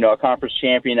been, a conference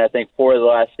champion, I think, 4 of the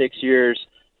last 6 years.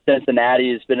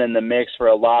 Cincinnati has been in the mix for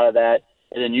a lot of that.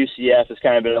 And then UCF has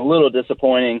kind of been a little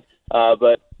disappointing,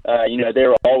 but they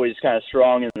were always kind of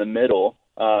strong in the middle.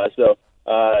 So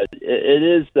it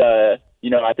is,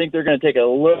 I think they're going to take a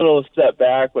little step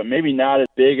back, but maybe not as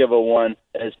big of a one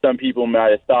as some people might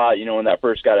have thought, when that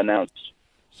first got announced.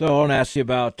 So I want to ask you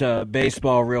about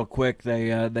baseball real quick.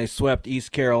 They swept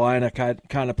East Carolina,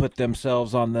 kind of put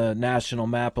themselves on the national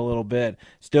map a little bit.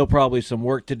 Still probably some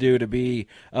work to do to be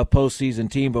a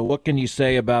postseason team, but what can you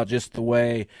say about just the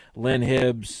way Lauren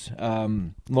Hibbs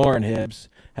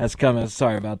has come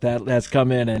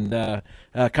in and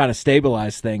kind of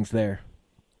stabilized things there?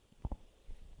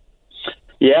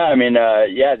 Yeah,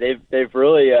 they've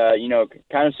really,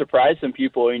 kind of surprised some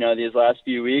people, these last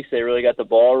few weeks. They really got the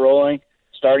ball rolling.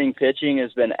 Starting pitching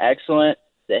has been excellent.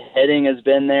 The hitting has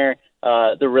been there.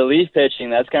 The relief pitching,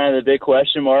 that's kind of the big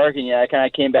question mark. And, it kind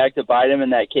of came back to bite them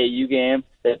in that KU game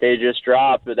that they just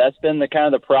dropped. But that's been the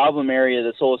kind of the problem area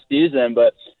this whole season.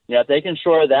 But, if they can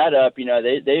shore that up,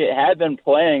 they had been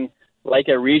playing like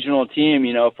a regional team,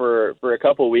 for a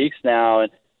couple of weeks now.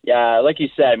 And, yeah, like you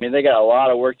said, they got a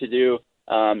lot of work to do.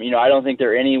 I don't think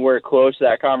they're anywhere close to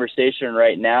that conversation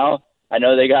right now. I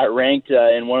know they got ranked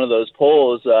in one of those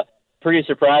polls. Pretty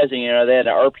surprising, they had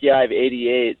an RPI of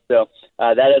 88, so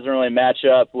that doesn't really match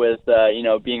up with,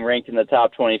 being ranked in the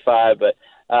top 25. But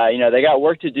they got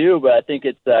work to do, but I think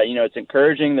it's it's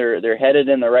encouraging. They're headed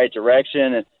in the right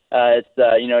direction, and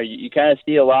you kind of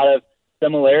see a lot of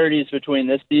similarities between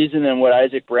this season and what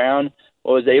Isaac Brown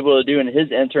was able to do in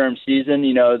his interim season.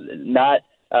 Not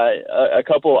a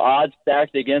couple odds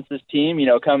stacked against this team.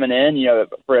 Coming in,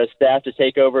 for a staff to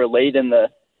take over late in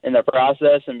the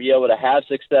process and be able to have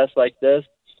success like this.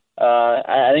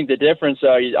 I think the difference,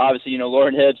 obviously,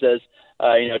 Lauren Hibbs has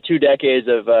 2 decades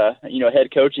of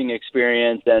head coaching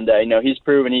experience, and he's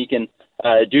proven he can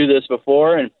do this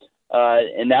before, and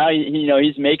now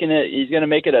he's making it. He's going to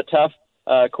make it a tough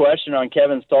question on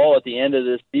Kevin Stahl at the end of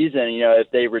this season. If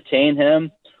they retain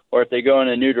him or if they go in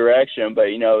a new direction. But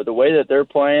the way that they're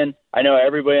playing, I know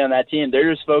everybody on that team,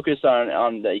 they're just focused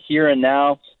on the here and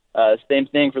now. Same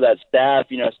thing for that staff.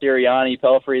 Sirianni,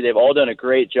 Pelfrey, they've all done a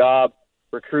great job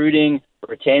recruiting,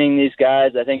 retaining these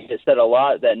guys. I think it said a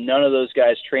lot that none of those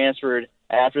guys transferred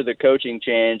after the coaching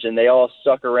change, and they all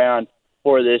stuck around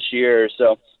for this year.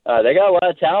 So they got a lot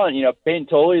of talent. Peyton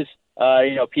Tolley's,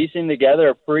 piecing together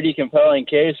a pretty compelling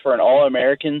case for an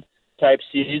All-American type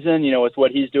season, with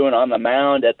what he's doing on the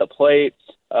mound, at the plate.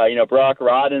 Brock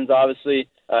Rodden's obviously,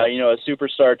 a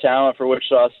superstar talent for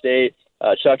Wichita State.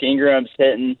 Chuck Ingram's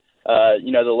hitting,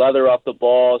 the leather off the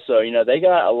ball. So, they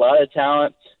got a lot of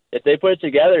talent. If they put it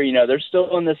together, they're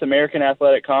still in this American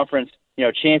Athletic Conference,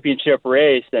 championship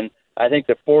race. And I think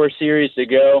the 4 series to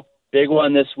go, big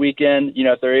one this weekend,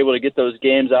 if they're able to get those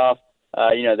games off,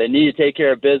 they need to take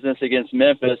care of business against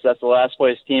Memphis. That's the last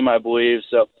place team, I believe.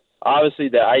 So obviously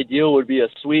the ideal would be a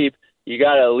sweep. You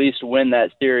got to at least win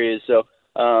that series. So,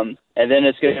 and then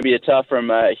it's going to be a tough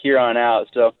from here on out.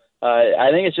 So I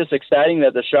think it's just exciting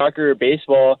that the Shocker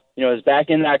baseball, is back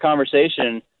in that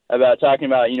conversation about talking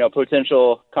about,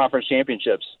 potential conference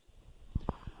championships.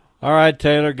 All right,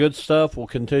 Taylor, good stuff. We'll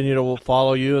continue to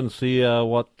follow you and see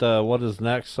what is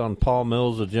next on Paul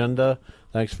Mills' agenda.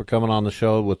 Thanks for coming on the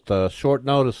show with short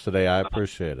notice today. I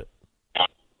appreciate it.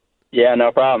 Yeah,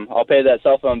 no problem. I'll pay that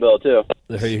cell phone bill, too.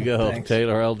 There you go. Thanks.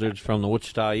 Taylor Eldrige from the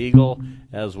Wichita Eagle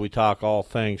as we talk all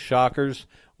things Shockers.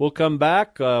 We'll come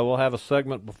back. We'll have a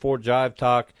segment before Jive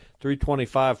Talk.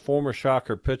 325 former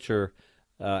Shocker pitcher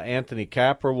Anthony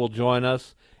Capper will join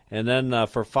us. And then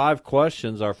for 5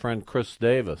 questions, our friend Chris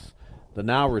Davis, the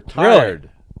now retired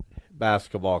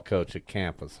basketball coach at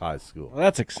Campus High School. Well,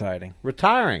 that's exciting.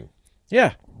 Retiring.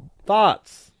 Yeah.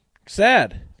 Thoughts?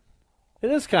 Sad.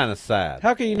 It is kind of sad.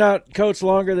 How can you not coach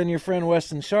longer than your friend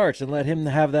Weston Sharks and let him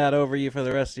have that over you for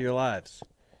the rest of your lives?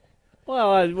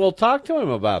 Well, we'll talk to him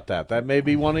about that. That may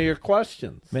be one of your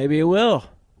questions. Maybe it will.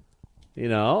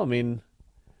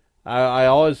 I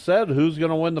always said, who's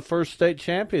going to win the first state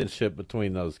championship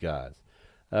between those guys?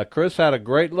 Chris had a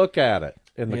great look at it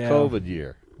in the COVID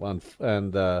year,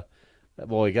 and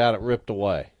he got it ripped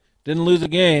away. Didn't lose a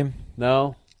game.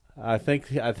 No, I think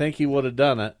he would have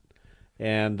done it,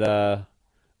 and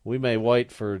we may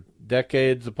wait for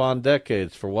decades upon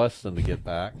decades for Weston to get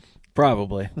back.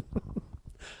 Probably.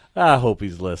 I hope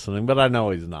he's listening, but I know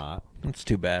he's not. That's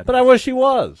too bad. But I wish he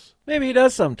was. Maybe he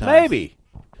does sometimes. Maybe.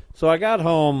 So I got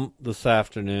home this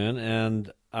afternoon,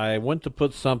 and I went to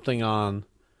put something on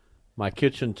my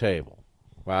kitchen table,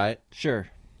 right? Sure.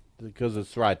 Because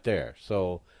it's right there.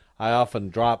 So I often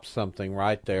drop something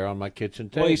right there on my kitchen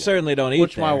table. Well, you certainly don't eat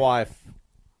which there. My wife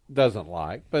doesn't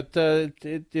like, but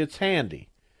it's handy.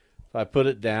 So I put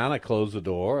it down, I close the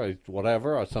door,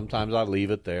 whatever, or sometimes I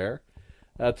leave it there.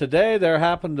 Today there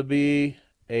happened to be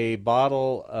a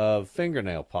bottle of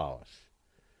fingernail polish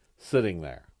sitting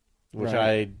there, which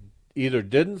I either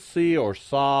didn't see or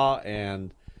saw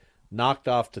and knocked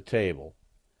off the table.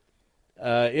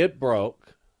 It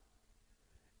broke,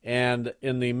 and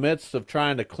in the midst of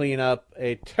trying to clean up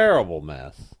a terrible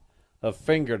mess of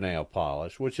fingernail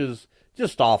polish, which is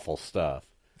just awful stuff.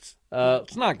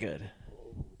 It's not good.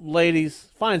 Ladies,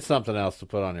 find something else to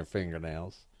put on your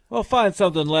fingernails. Well, find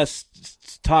something less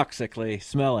toxically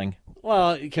smelling.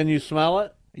 Well, can you smell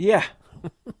it? Yeah.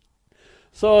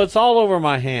 So it's all over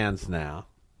my hands now.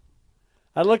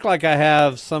 I look like I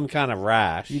have some kind of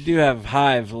rash. You do have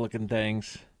hive-looking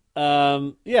things.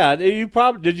 Yeah.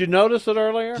 Did you notice it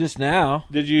earlier? Just now.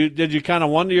 Did you kind of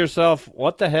wonder to yourself,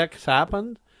 what the heck's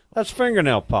happened? That's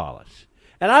fingernail polish,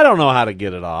 and I don't know how to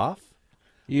get it off.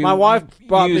 My wife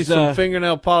brought me some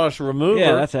fingernail polish remover.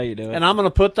 Yeah, that's how you do it. And I'm going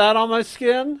to put that on my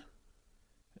skin?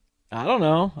 I don't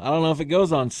know. I don't know if it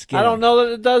goes on skin. I don't know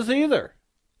that it does either.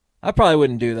 I probably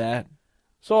wouldn't do that.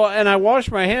 So, and I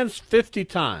wash my hands 50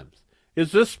 times.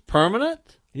 Is this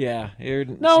permanent? Yeah.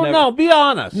 No, be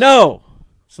honest. No,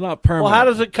 it's not permanent. Well, how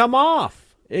does it come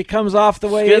off? It comes off the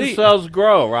way skin cells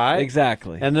grow, right?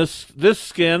 Exactly. And this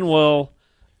skin will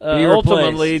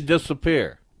ultimately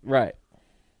disappear. Right.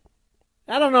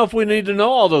 I don't know if we need to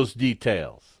know all those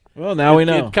details. Well, now we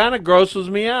know. It kind of grosses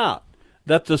me out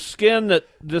that the skin that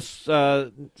this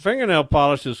fingernail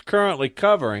polish is currently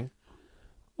covering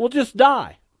will just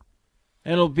die.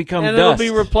 And it'll become and dust.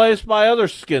 It'll be replaced by other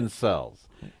skin cells.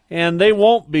 And they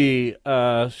won't be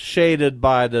shaded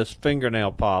by this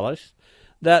fingernail polish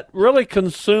that really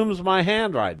consumes my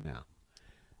hand right now.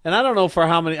 And I don't know for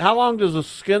how long does a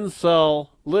skin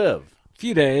cell live? A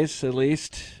few days, at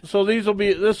least. So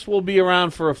this will be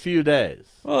around for a few days.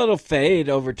 Well, it'll fade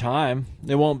over time.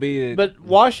 It won't be. But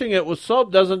washing it with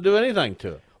soap doesn't do anything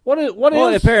to it. What is?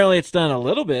 Well, apparently it's done a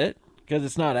little bit because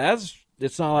it's not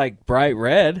like bright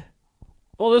red.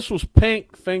 Well, this was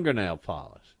pink fingernail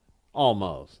polish,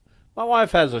 almost. My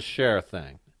wife has a Cher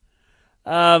thing.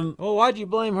 Well, why'd you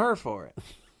blame her for it?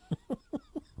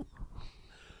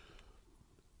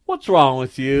 What's wrong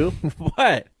with you?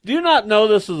 What? Do you not know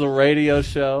this is a radio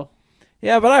show?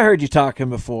 Yeah, but I heard you talking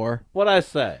before. What'd I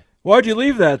say? Why'd you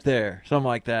leave that there? Something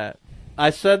like that. I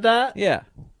said that? Yeah.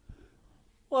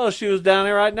 Well, if she was down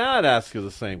here right now, I'd ask her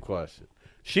the same question.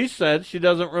 She said she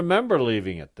doesn't remember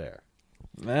leaving it there.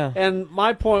 Yeah. And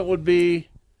my point would be,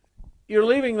 you're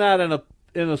leaving that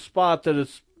in a spot that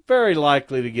is very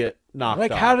likely to get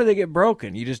knocked off. How did it get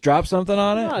broken? You just dropped something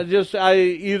on it? No, I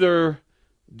either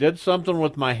did something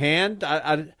with my hand.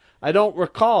 I don't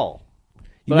recall.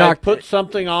 But I put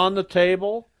something on the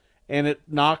table, and it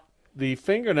knocked the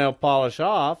fingernail polish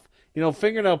off. You know,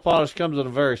 fingernail polish comes in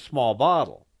a very small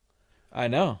bottle. I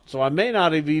know. So I may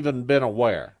not have even been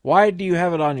aware. Why do you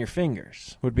have it on your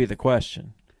fingers, would be the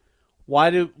question. Why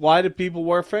do people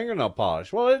wear fingernail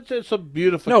polish? Well, it's a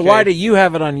beautification. No, why do you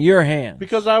have it on your hands?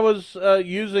 Because I was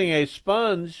using a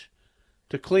sponge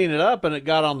to clean it up, and it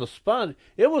got on the sponge.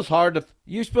 It was hard to.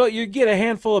 You get a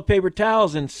handful of paper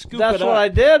towels and scoop it up. That's what I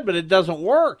did, but it doesn't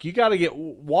work. You got to get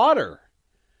water.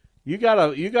 You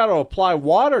got to apply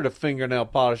water to fingernail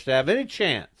polish to have any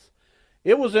chance.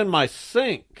 It was in my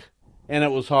sink, and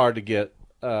it was hard to get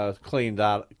cleaned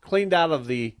out of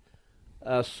the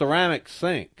ceramic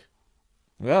sink.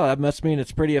 Well, that must mean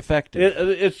it's pretty effective.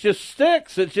 It just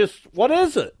sticks. What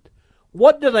is it?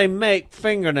 What do they make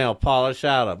fingernail polish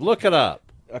out of? Look it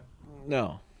up.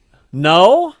 No.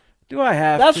 No? Do I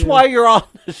have to? That's why you're on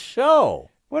the show.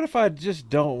 What if I just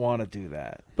don't want to do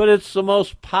that? But it's the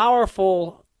most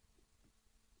powerful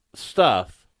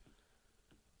stuff.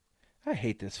 I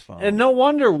hate this phone. And no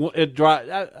wonder it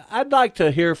dries. I'd like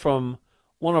to hear from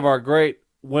one of our great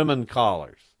women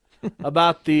callers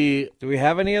about the... Do we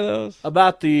have any of those?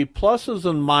 About the pluses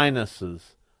and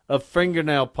minuses of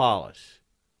fingernail polish.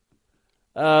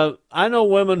 I know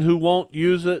women who won't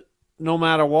use it no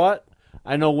matter what.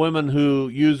 I know women who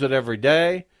use it every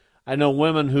day. I know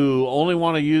women who only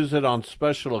want to use it on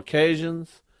special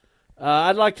occasions.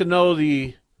 I'd like to know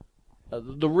the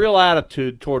real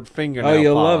attitude toward fingernail polish. Oh,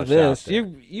 you'll love this.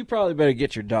 You probably better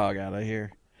get your dog out of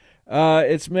here.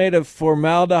 It's made of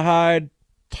formaldehyde,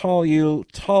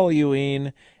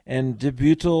 toluene, and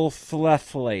dibutyl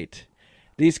phthalate.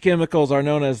 These chemicals are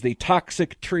known as the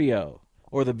toxic trio,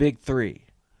 or the big three.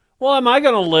 Well, am I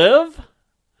going to live?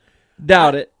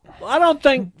 Doubt it. I don't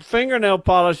think fingernail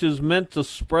polish is meant to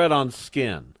spread on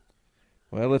skin.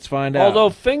 Well, let's find out. Although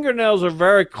fingernails are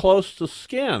very close to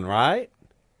skin, right?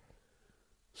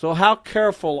 So how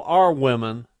careful are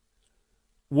women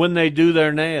when they do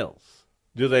their nails?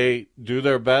 Do they do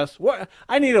their best? What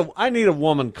I need a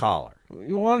woman caller.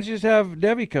 Why don't you just have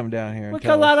Debbie come down here? And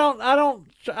because tell us? I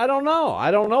don't know. I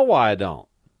don't know why I don't.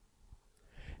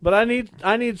 But I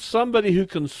need somebody who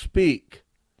can speak.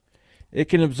 It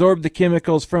can absorb the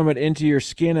chemicals from it into your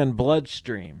skin and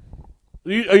bloodstream.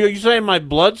 Are you saying my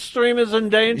bloodstream is in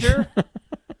danger?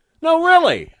 No,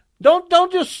 really.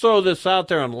 Don't just throw this out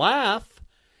there and laugh.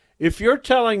 If you're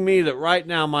telling me that right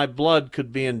now my blood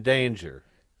could be in danger,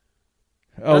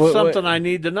 that's something I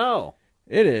need to know.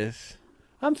 It is.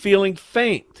 I'm feeling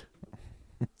faint.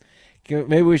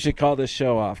 Maybe we should call this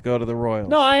show off. Go to the Royals.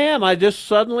 No, I am. I just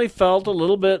suddenly felt a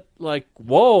little bit like,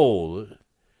 whoa,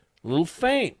 a little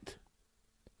faint.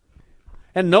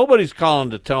 And nobody's calling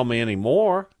to tell me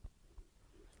anymore.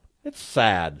 It's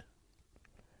sad.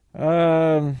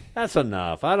 That's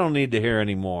enough. I don't need to hear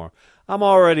any more. I'm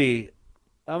already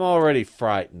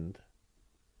frightened.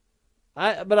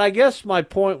 But I guess my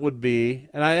point would be,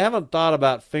 and I haven't thought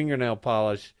about fingernail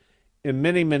polish in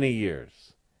many, many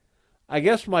years. I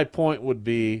guess my point would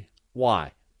be,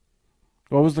 why?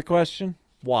 What was the question?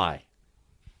 Why?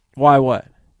 Why what?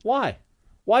 Why?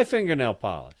 Why fingernail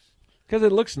polish? Because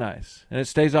it looks nice, and it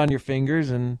stays on your fingers,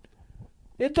 and...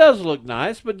 It does look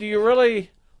nice, but do you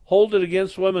really hold it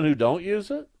against women who don't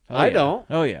use it? Oh, I yeah. don't.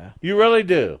 Oh, yeah. You really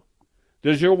do.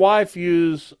 Does your wife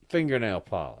use fingernail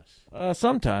polish?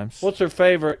 Sometimes. What's her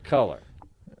favorite color?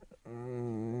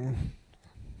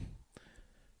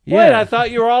 Yeah. Wait, I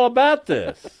thought you were all about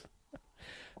this.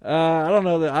 I don't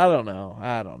know.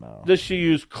 I don't know. Does she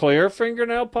use clear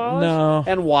fingernail polish? No.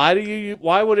 And why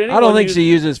would anyone? I don't think she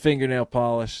uses fingernail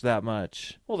polish that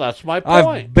much. Well, that's my point.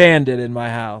 I've banned it in my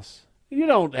house. You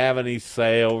don't have any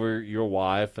say over your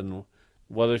wife and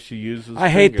whether she uses. I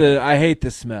hate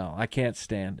the smell. I can't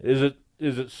stand it.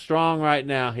 Is it strong right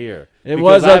now here? It Because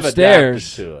was I've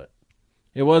upstairs. adapted to it.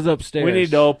 It was upstairs. We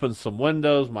need to open some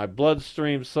windows. My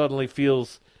bloodstream suddenly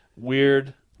feels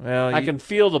weird. Well, I can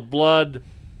feel the blood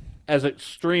as it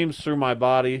streams through my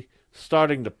body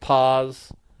starting to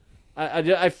pause.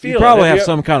 I feel you probably have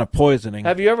some kind of poisoning.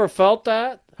 Have you ever felt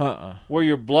that? Uh-uh. Where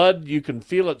your blood, you can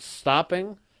feel it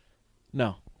stopping?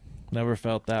 No, never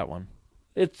felt that one.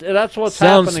 That's what's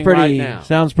happening right now.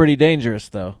 Sounds pretty dangerous,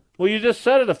 though. Well, you just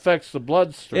said it affects the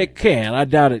bloodstream. It can. I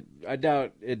doubt it. I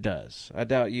doubt it does. I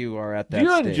doubt you are at that Do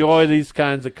you stage. enjoy these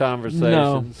kinds of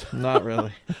conversations? No, not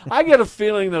really. I get a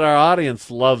feeling that our audience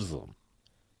loves them.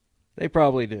 They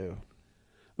probably do.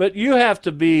 But you have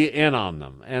to be in on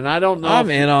them, and I don't know. I'm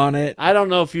in on it. I don't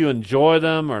know if you enjoy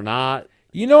them or not.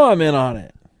 You know I'm in on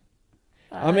it.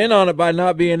 I'm in on it by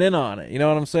not being in on it. You know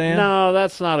what I'm saying? No,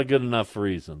 that's not a good enough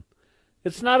reason.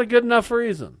 It's not a good enough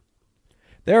reason.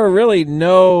 There are really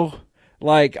no,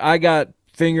 like, I got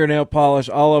fingernail polish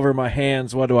all over my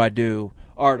hands, what do I do?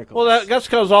 Articles. Well, that's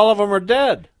because all of them are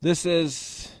dead. This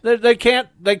is... They can't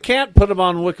put them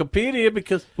on Wikipedia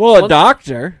because... Well, a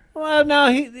doctor... Well,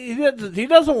 no, he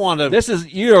doesn't want to...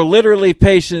 You are literally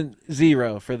patient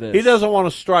zero for this. He doesn't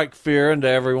want to strike fear into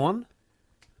everyone.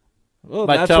 Well,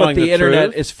 that's what the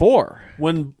internet is for.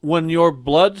 When your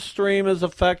bloodstream is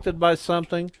affected by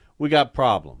something, we got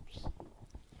problems.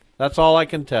 That's all I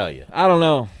can tell you. I don't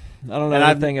know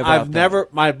anything about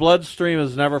that. My bloodstream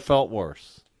has never felt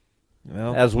worse.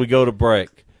 Well, as we go to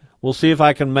break, we'll see if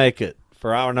I can make it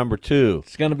for hour number 2.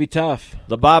 It's going to be tough.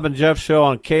 The Bob and Jeff Show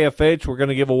on KFH. We're going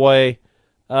to give away.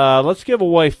 Let's give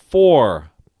away 4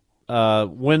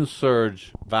 Wind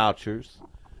Surge vouchers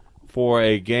for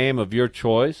a game of your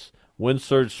choice. Wind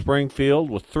Surge Springfield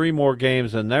with 3 more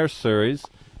games in their series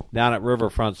down at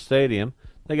Riverfront Stadium.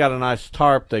 They got a nice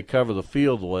tarp they cover the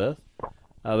field with.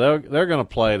 They're going to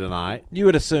play tonight. You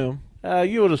would assume.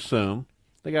 You would assume.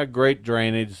 They got great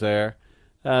drainage there.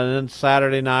 And then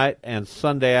Saturday night and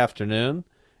Sunday afternoon.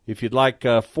 If you'd like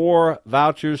 4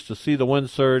 vouchers to see the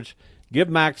Wind Surge, give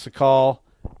Max a call,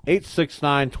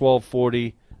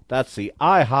 869-1240. That's the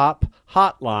IHOP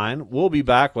hotline. We'll be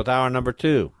back with hour number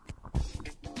 2.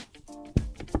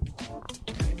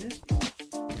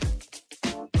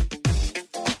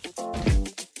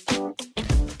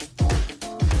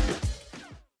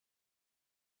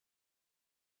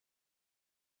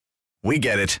 We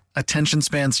get it. Attention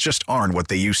spans just aren't what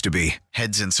they used to be.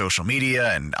 Heads in social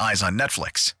media and eyes on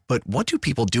Netflix. But what do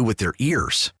people do with their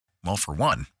ears? Well, for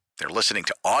one, they're listening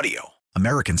to audio.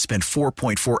 Americans spend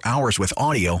 4.4 hours with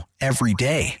audio every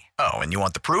day. Oh, and you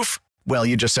want the proof? Well,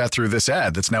 you just sat through this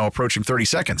ad that's now approaching 30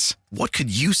 seconds. What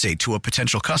could you say to a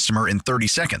potential customer in 30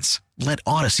 seconds? Let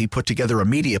Odyssey put together a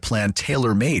media plan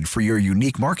tailor-made for your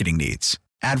unique marketing needs.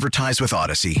 Advertise with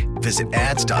Odyssey. Visit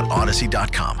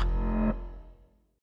ads.odyssey.com.